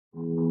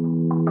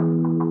Hi,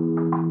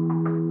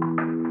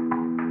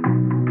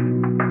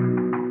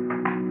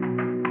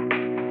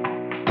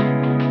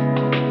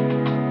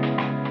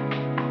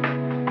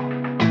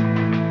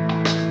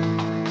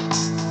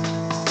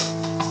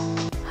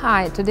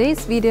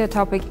 today's video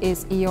topic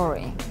is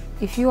EORI.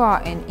 If you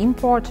are an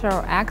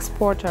importer,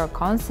 exporter,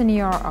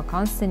 consignor or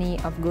consignee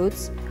of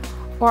goods,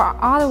 or are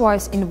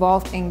otherwise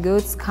involved in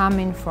goods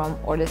coming from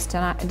or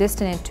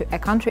destined to a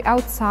country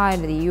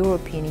outside the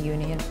European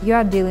Union, you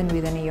are dealing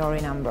with an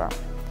EORI number.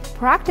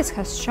 Practice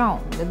has shown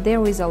that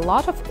there is a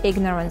lot of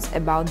ignorance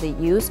about the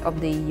use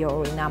of the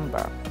EORI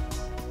number.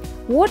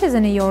 What is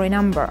an EORI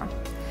number?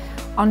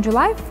 On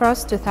July 1,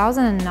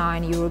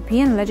 2009,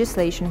 European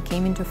legislation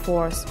came into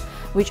force,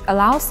 which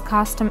allows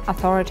customs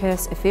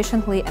authorities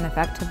efficiently and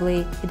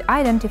effectively to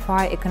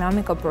identify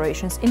economic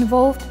operations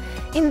involved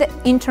in the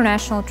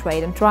international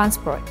trade and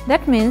transport.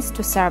 That means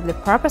to serve the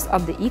purpose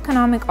of the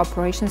economic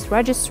operations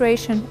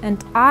registration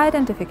and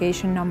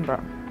identification number.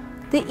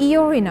 The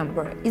EORI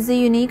number is a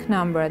unique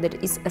number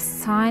that is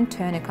assigned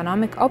to an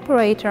economic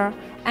operator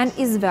and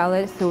is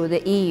valid through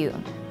the EU.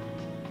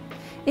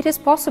 It is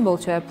possible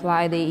to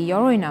apply the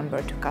EORI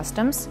number to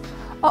customs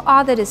or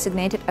other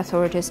designated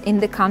authorities in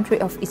the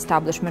country of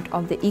establishment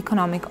of the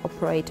economic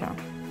operator.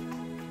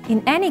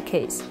 In any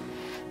case,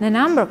 the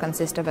number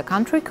consists of a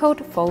country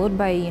code followed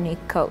by a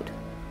unique code.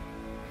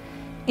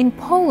 In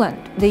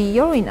Poland, the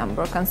EORI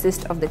number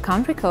consists of the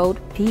country code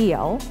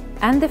PL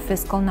and the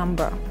fiscal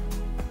number.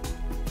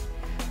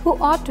 Who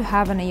ought to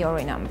have an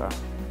EORI number?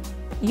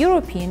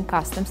 European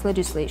customs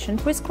legislation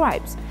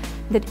prescribes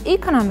that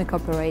economic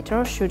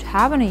operator should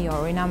have an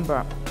EORI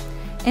number.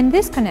 In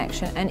this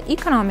connection, an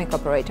economic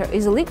operator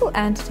is a legal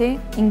entity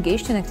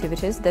engaged in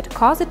activities that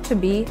cause it to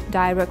be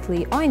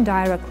directly or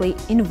indirectly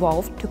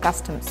involved to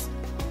customs.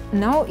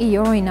 No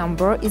EORI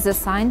number is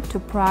assigned to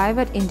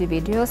private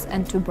individuals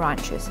and to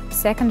branches,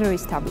 secondary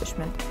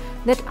establishments,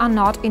 that are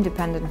not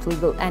independent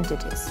legal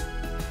entities.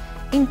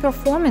 In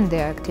performing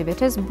their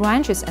activities,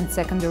 branches and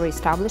secondary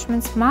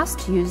establishments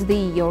must use the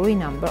EORI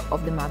number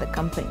of the mother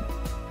company.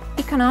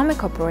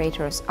 Economic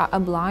operators are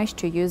obliged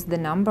to use the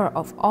number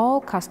of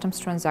all customs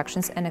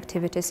transactions and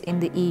activities in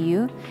the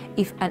EU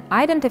if an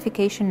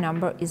identification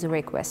number is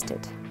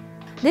requested.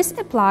 This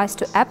applies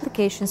to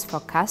applications for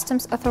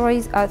customs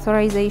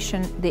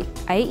authorization, the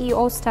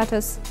AEO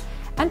status,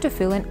 and to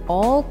fill in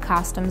all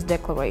customs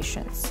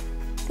declarations.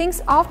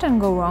 Things often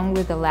go wrong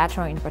with the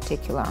latter in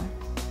particular.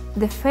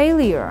 The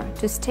failure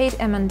to state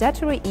a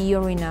mandatory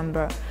EORI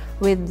number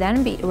will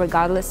then be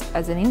regarded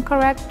as an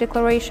incorrect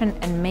declaration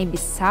and may be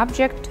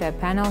subject to a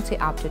penalty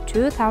up to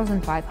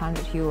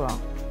 €2,500.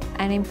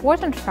 An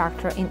important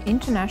factor in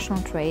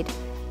international trade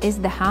is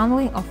the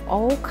handling of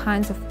all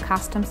kinds of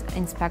customs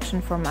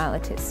inspection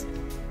formalities.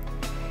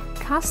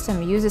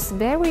 Customs uses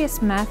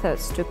various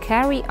methods to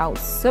carry out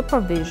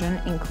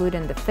supervision,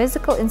 including the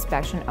physical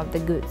inspection of the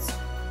goods.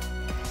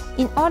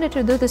 In order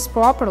to do this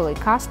properly,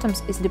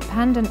 customs is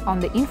dependent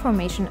on the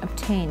information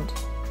obtained.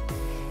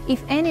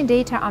 If any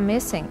data are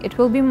missing, it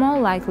will be more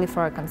likely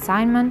for a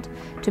consignment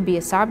to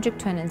be subject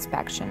to an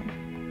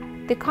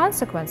inspection. The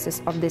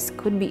consequences of this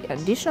could be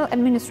additional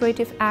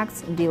administrative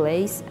acts,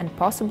 delays, and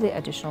possibly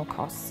additional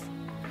costs.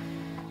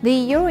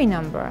 The EORI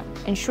number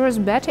ensures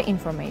better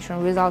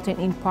information,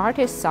 resulting in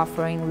parties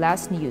suffering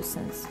less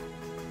nuisance.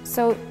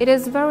 So, it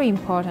is very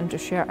important to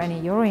share an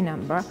EORI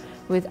number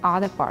with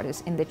other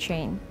parties in the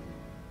chain.